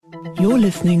You're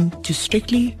listening to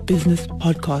Strictly Business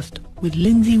Podcast with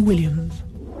Lindsay Williams.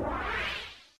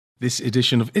 This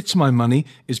edition of It's My Money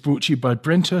is brought to you by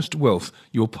Brenthurst Wealth,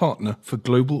 your partner for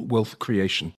global wealth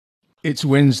creation. It's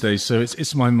Wednesday, so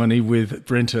it's My Money with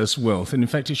Brenthurst Wealth. And in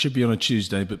fact, it should be on a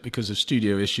Tuesday, but because of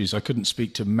studio issues, I couldn't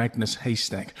speak to Magnus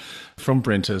Haystack from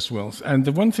Brenthurst Wealth. And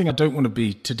the one thing I don't want to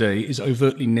be today is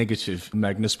overtly negative,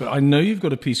 Magnus, but I know you've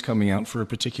got a piece coming out for a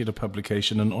particular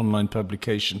publication, an online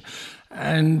publication.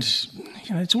 And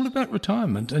it's all about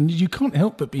retirement. And you can't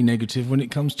help but be negative when it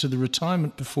comes to the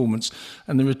retirement performance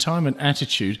and the retirement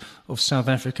attitude of South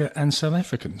Africa and South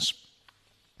Africans.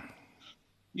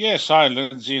 Yes, hi,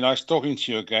 Lindsay. Nice talking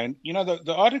to you again.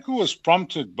 The article was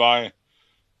prompted by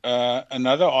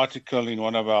another article in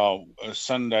one of our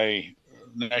Sunday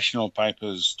national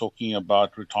papers talking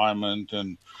about retirement,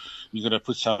 and you've got to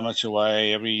put so much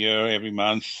away every year, every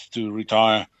month to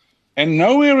retire. And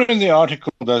nowhere in the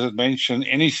article does it mention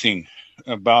anything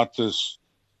about this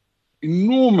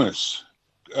enormous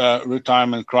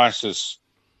retirement crisis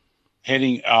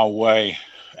heading our way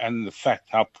and the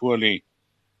fact how poorly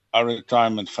our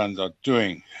retirement funds are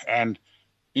doing. And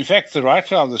in fact, the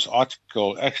writer of this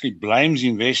article actually blames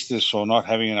investors for not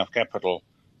having enough capital.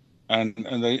 And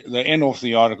they end off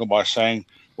the article by saying,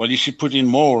 well, you should put in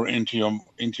more into your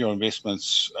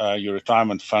investments, your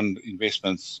retirement fund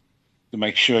investments, to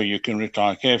make sure you can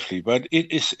retire carefully. But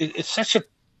it's such a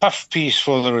puff piece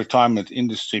for the retirement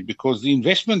industry, because the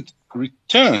investment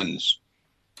returns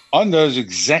on those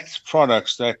exact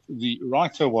products that the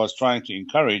writer was trying to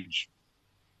encourage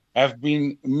have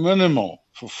been minimal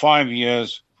for 5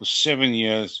 years, for 7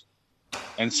 years,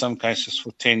 and some cases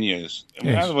for 10 years.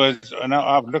 In other words, now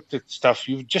I've looked at stuff,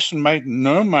 you've just made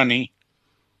no money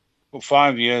for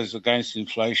 5 years against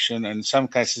inflation, and in some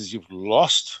cases you've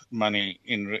lost money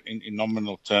in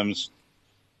nominal terms.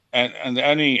 And the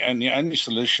only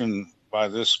solution by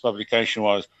this publication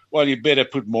was, well, you better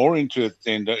put more into it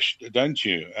then, don't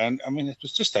you? And I mean, it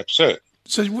was just absurd.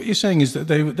 So what you're saying is that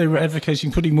they were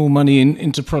advocating putting more money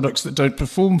into products that don't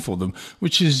perform for them,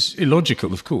 which is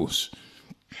illogical, of course.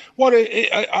 Well,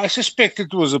 I suspect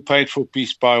it was a paid-for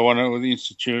piece by one of the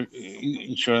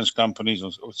insurance companies,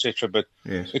 etc. But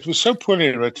yes, it was so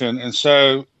poorly written, and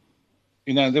so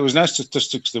there was no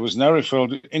statistics, there was no referral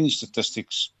to any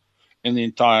statistics in the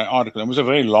entire article. It was a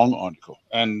very long article,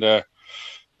 and I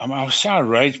was so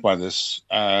outraged by this.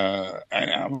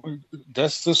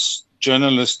 Does this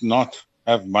journalist not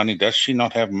have money? Does she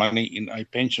not have money in a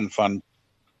pension fund?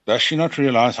 Does she not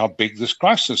realize how big this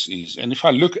crisis is? And if I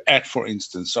look at, for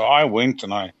instance, so I went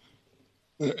and I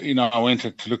went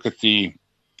to look at the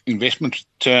investment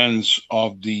returns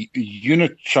of the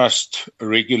Unit Trust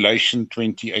Regulation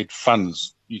 28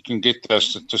 funds. You can get those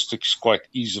statistics quite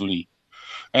easily.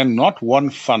 And not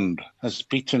one fund has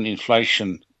beaten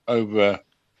inflation over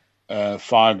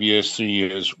 5 years, 3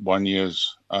 years, 1 year,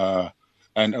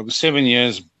 and over 7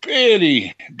 years,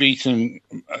 barely beaten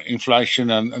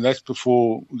inflation, and that's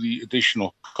before the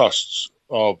additional costs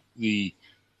of the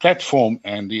platform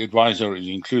and the advisor is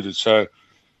included. So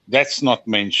that's not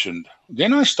mentioned.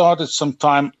 Then I started some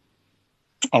time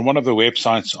on one of the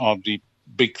websites of the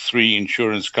big three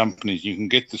insurance companies. You can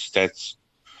get the stats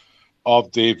of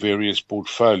their various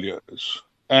portfolios.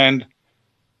 And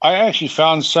I actually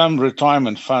found some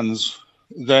retirement funds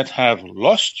that have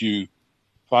lost you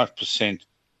 5%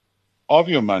 of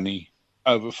your money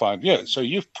over 5 years. So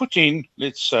you've put in,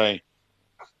 let's say,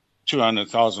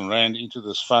 200,000 Rand into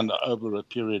this fund over a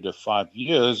period of 5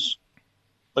 years,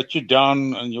 but you're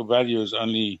down and your value is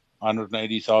only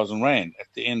 180,000 Rand at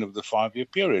the end of the 5-year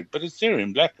period. But it's there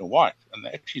in black and white, and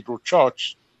they actually draw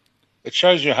charts. It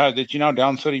shows you how that you're now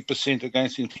down 30%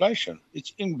 against inflation.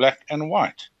 It's in black and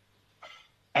white.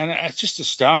 And it's just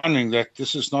astounding that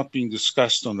this is not being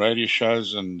discussed on radio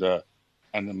shows and the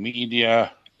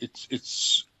media.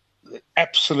 It's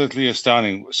absolutely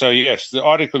astounding. So yes, the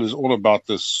article is all about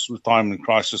this retirement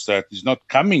crisis that is not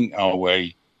coming our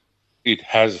way. It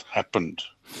has happened.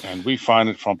 And we find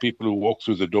it from people who walk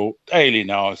through the door daily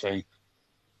now saying,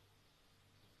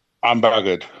 I'm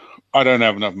buggered. I don't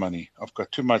have enough money. I've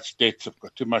got too much debt. I've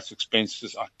got too much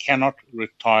expenses. I cannot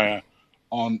retire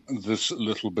on this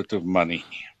little bit of money.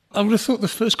 I would have thought the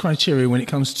first criteria when it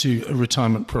comes to a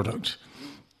retirement product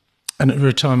and a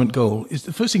retirement goal is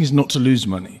the first thing is not to lose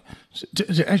money,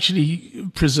 to actually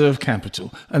preserve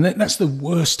capital. And that's the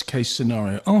worst case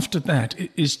scenario. After that,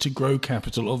 it is to grow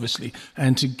capital, obviously,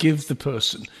 and to give the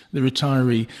person, the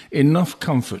retiree, enough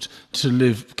comfort to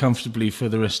live comfortably for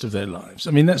the rest of their lives.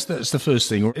 I mean, that's the first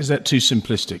thing. Or is that too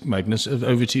simplistic, Magnus?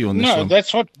 Over to you on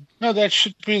this one. No, that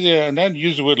should be there. And don't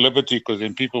use the word liberty because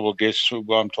then people will guess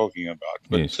what I'm talking about.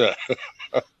 But, yes.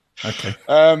 Okay.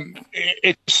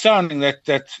 It's astounding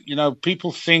that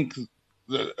people think,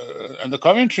 and the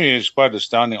commentary is quite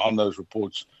astounding on those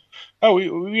reports. Oh,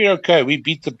 we're okay. We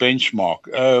beat the benchmark.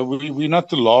 We're not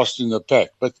the last in the pack.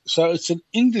 But so it's an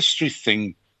industry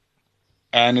thing,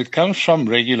 and it comes from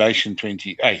Regulation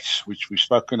 28, which we've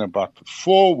spoken about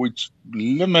before, which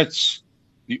limits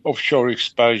the offshore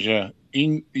exposure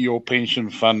in your pension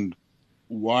fund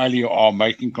while you are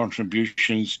making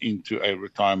contributions into a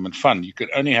retirement fund. You could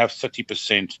only have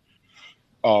 30%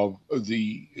 of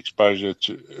the exposure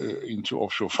into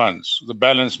offshore funds. The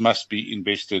balance must be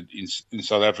invested in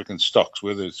South African stocks,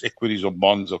 whether it's equities or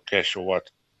bonds or cash or what.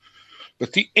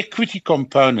 But the equity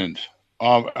component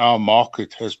of our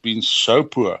market has been so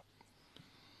poor,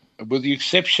 with the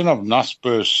exception of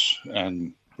Naspers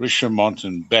and Richemont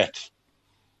and BAT.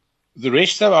 The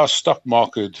rest of our stock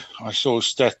market, I saw a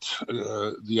stat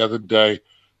the other day,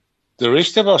 the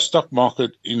rest of our stock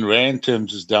market in rand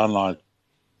terms is down like,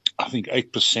 I think,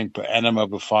 8% per annum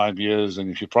over 5 years. And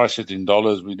if you price it in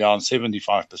dollars, we're down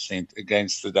 75%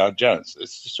 against the Dow Jones.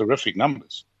 It's just horrific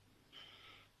numbers.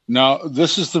 Now,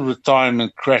 this is the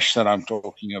retirement crash that I'm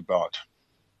talking about.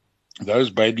 Those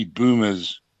baby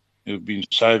boomers who've been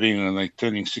saving and they're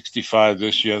turning 65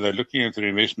 this year, they're looking at their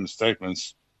investment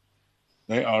statements.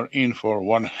 They are in for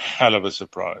one hell of a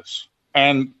surprise.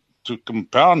 And to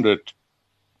compound it,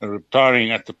 they're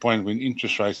retiring at the point when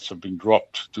interest rates have been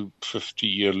dropped to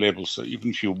 50-year levels. So even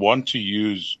if you want to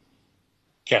use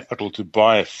capital to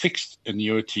buy a fixed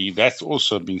annuity, that's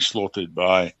also being slaughtered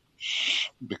by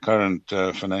the current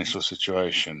financial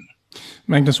situation.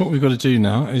 Magnus, what we've got to do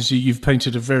now is you've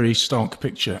painted a very stark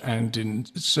picture and in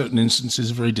certain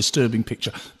instances a very disturbing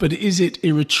picture. But is it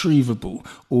irretrievable,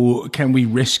 or can we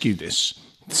rescue this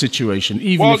situation,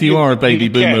 even if you are a baby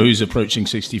boomer who's approaching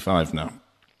 65 now?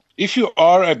 If you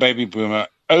are a baby boomer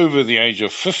over the age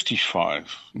of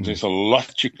 55, there's a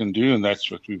lot you can do, and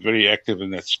that's what we're very active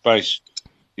in that space.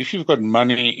 If you've got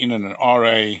money in an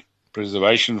RA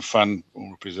preservation fund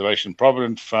or preservation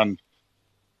provident fund,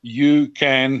 you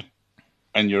can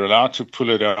and you're allowed to pull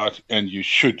it out, and you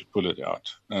should pull it out.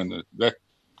 And that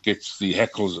gets the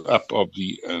hackles up of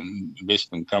the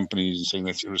investment companies and saying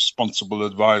that's irresponsible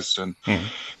advice and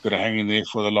got to hang in there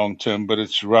for the long term, but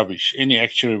it's rubbish. Any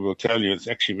actuary will tell you it's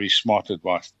actually very smart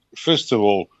advice. First of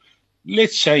all,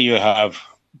 let's say you have,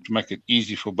 to make it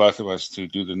easy for both of us to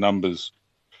do the numbers,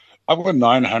 I've got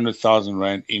 900,000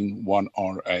 Rand in one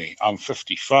RA. I'm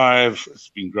 55. It's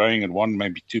been growing at 1%,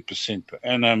 maybe 2% per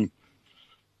annum.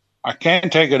 I can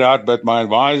take it out, but my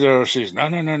advisor says, no,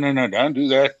 don't do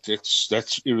that.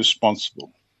 That's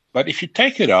irresponsible. But if you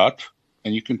take it out,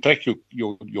 and you can take your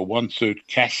 1/3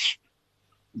 cash,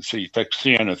 so you take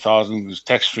 300,000 is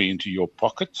tax-free into your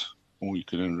pocket, or you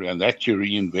can, and that you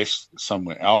reinvest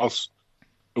somewhere else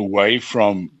away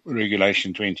from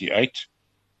Regulation 28.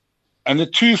 And the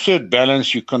 2/3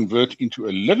 balance you convert into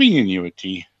a living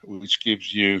annuity, which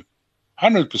gives you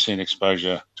 100%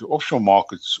 exposure to offshore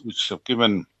markets, which have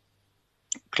given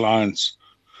clients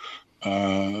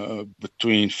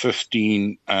between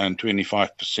 15 and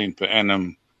 25% per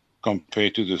annum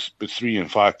compared to the 3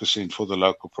 and 5% for the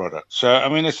local product. So, I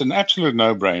mean, it's an absolute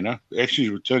no-brainer. Actually,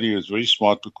 return you is very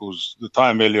smart because the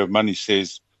time value of money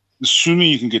says the sooner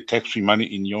you can get tax-free money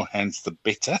in your hands, the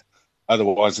better.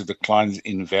 Otherwise, it declines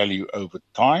in value over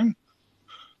time.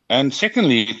 And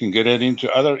secondly, you can get it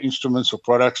into other instruments or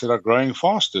products that are growing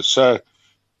faster. So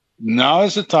now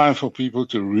is the time for people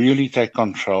to really take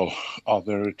control of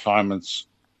their retirements,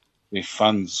 their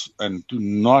funds, and do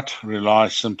not rely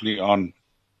simply on,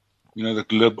 the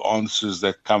glib answers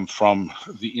that come from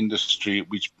the industry,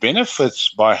 which benefits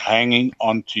by hanging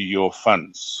on to your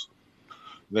funds.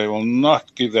 They will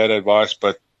not give that advice,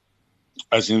 but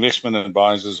as investment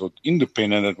advisors or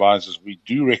independent advisors, we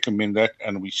do recommend that,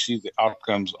 and we see the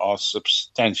outcomes are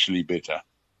substantially better.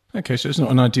 Okay, so it's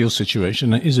not an ideal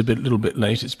situation. It is a little bit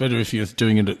late. It's better if you're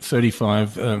doing it at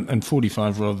 35 and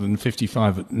 45 rather than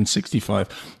 55 and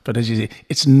 65. But as you say,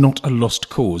 it's not a lost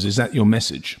cause. Is that your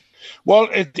message? Well,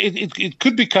 it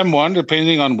could become one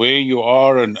depending on where you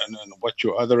are and what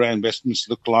your other investments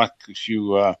look like. If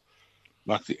you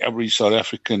like the average South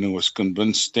African who was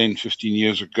convinced 10, 15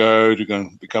 years ago to go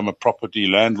and become a property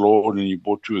landlord, and you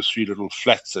bought 2 or 3 little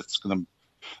flats,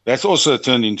 that's also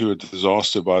turned into a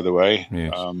disaster, by the way.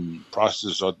 Yes.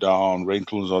 Prices are down,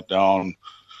 rentals are down.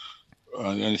 The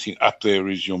only thing up there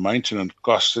is your maintenance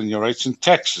costs and your rates and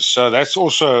taxes. So that's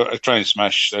also a train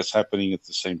smash that's happening at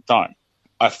the same time.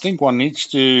 I think one needs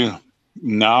to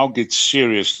now get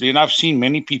seriously, and I've seen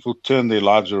many people turn their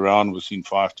lives around within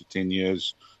 5 to 10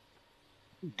 years,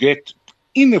 get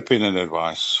independent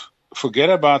advice forget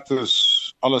about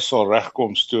this alles sal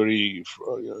regkom story.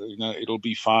 It'll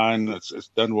be fine. It's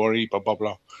don't worry, blah blah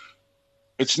blah.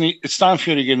 It's time for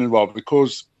you to get involved,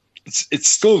 because it's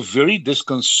still very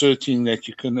disconcerting that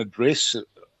you can address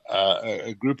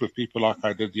a group of people like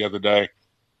I did the other day,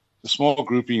 a small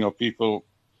grouping of people,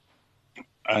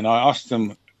 and I asked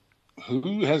them,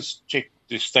 who has checked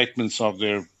the statements of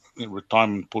their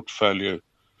retirement portfolio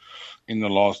in the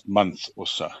last month or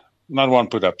so? Not one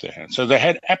put up their hand. So they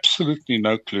had absolutely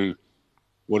no clue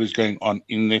what is going on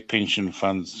in their pension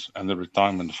funds and the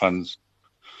retirement funds.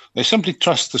 They simply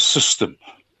trust the system.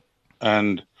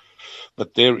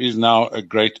 But there is now a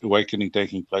great awakening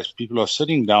taking place. People are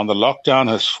sitting down. The lockdown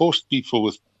has forced people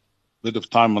with a bit of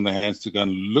time on their hands to go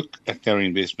and look at their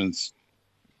investments.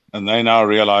 And they're now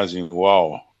realizing,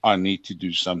 wow, I need to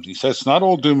do something. So it's not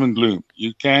all doom and gloom.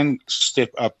 You can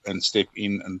step up and step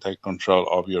in and take control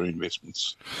of your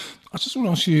investments. I just want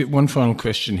to ask you one final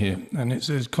question here, and it's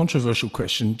a controversial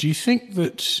question. Do you think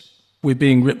that we're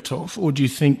being ripped off, or do you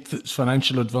think that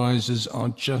financial advisors are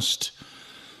just,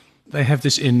 they have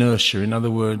this inertia? In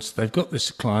other words, they've got this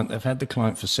client, they've had the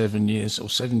client for 7 years or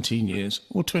 17 years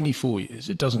or 24 years,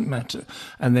 it doesn't matter.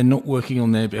 And they're not working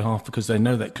on their behalf because they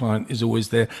know that client is always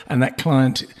there, and that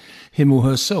client, him or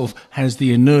herself, has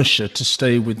the inertia to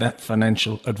stay with that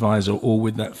financial advisor or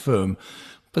with that firm.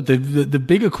 But the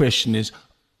bigger question is,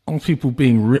 are people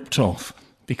being ripped off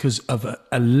because of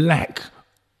a lack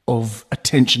of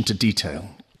attention to detail?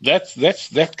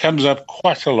 That comes up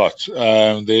quite a lot.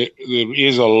 There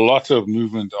is a lot of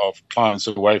movement of clients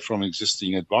away from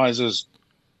existing advisors,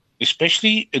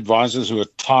 especially advisors who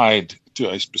are tied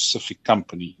to a specific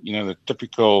company. The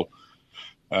typical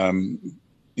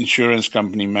insurance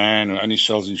company man who only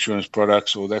sells insurance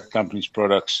products or that company's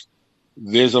products.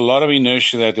 There's a lot of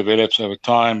inertia that develops over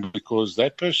time because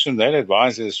that person, that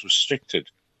advisor, is restricted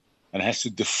and has to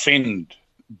defend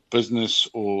business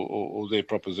or their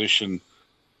proposition,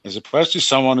 as opposed to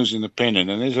someone who's independent.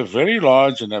 And there's a very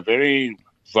large and a very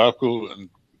vocal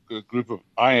group of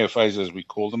IFAs, as we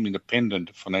call them,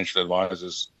 independent financial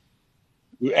advisors,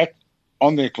 who act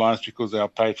on their clients because they are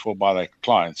paid for by their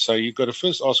clients. So you've got to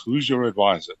first ask, who's your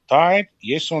advisor? Tied,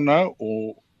 yes or no,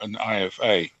 or an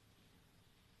IFA?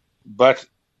 But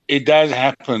it does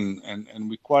happen, and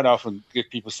we quite often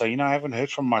get people say, I haven't heard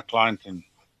from my client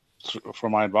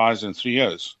from my advisor in 3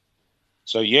 years.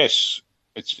 So yes,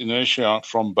 it's inertia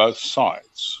from both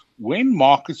sides. When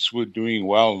markets were doing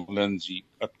well, Lindsay,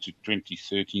 up to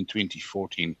 2013,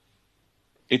 2014,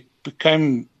 it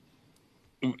became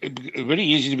very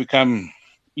easy to become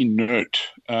inert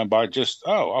by just,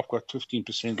 I've got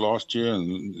 15% last year,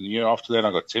 and the year after that I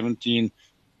got 17%.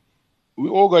 We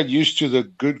all got used to the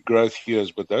good growth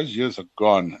years, but those years are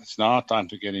gone. It's now time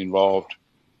to get involved.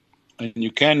 And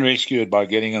you can rescue it by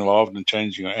getting involved and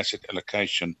changing your asset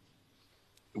allocation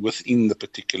within the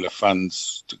particular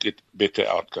funds to get better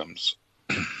outcomes.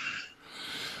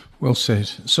 Well said.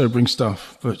 Sobering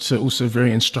stuff, but also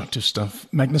very instructive stuff.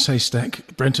 Magnus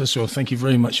Haystack, Brent Hurst, thank you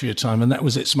very much for your time. And that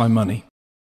was It's My Money.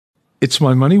 It's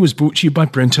My Money was brought to you by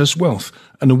Brent Hurst Wealth,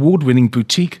 an award-winning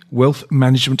boutique wealth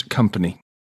management company.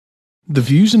 The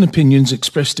views and opinions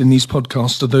expressed in these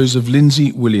podcasts are those of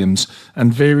Lindsay Williams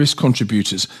and various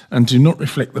contributors and do not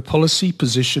reflect the policy,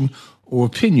 position, or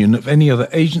opinion of any other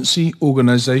agency,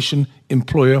 organisation,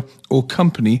 employer, or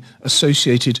company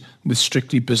associated with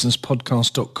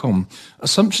strictlybusinesspodcast.com.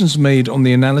 Assumptions made on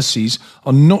the analyses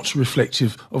are not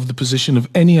reflective of the position of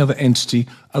any other entity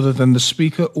other than the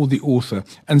speaker or the author.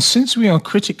 And since we are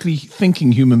critically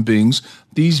thinking human beings,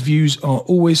 these views are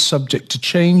always subject to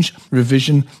change,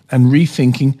 revision, and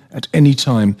rethinking at any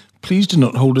time. Please do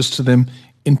not hold us to them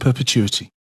in perpetuity.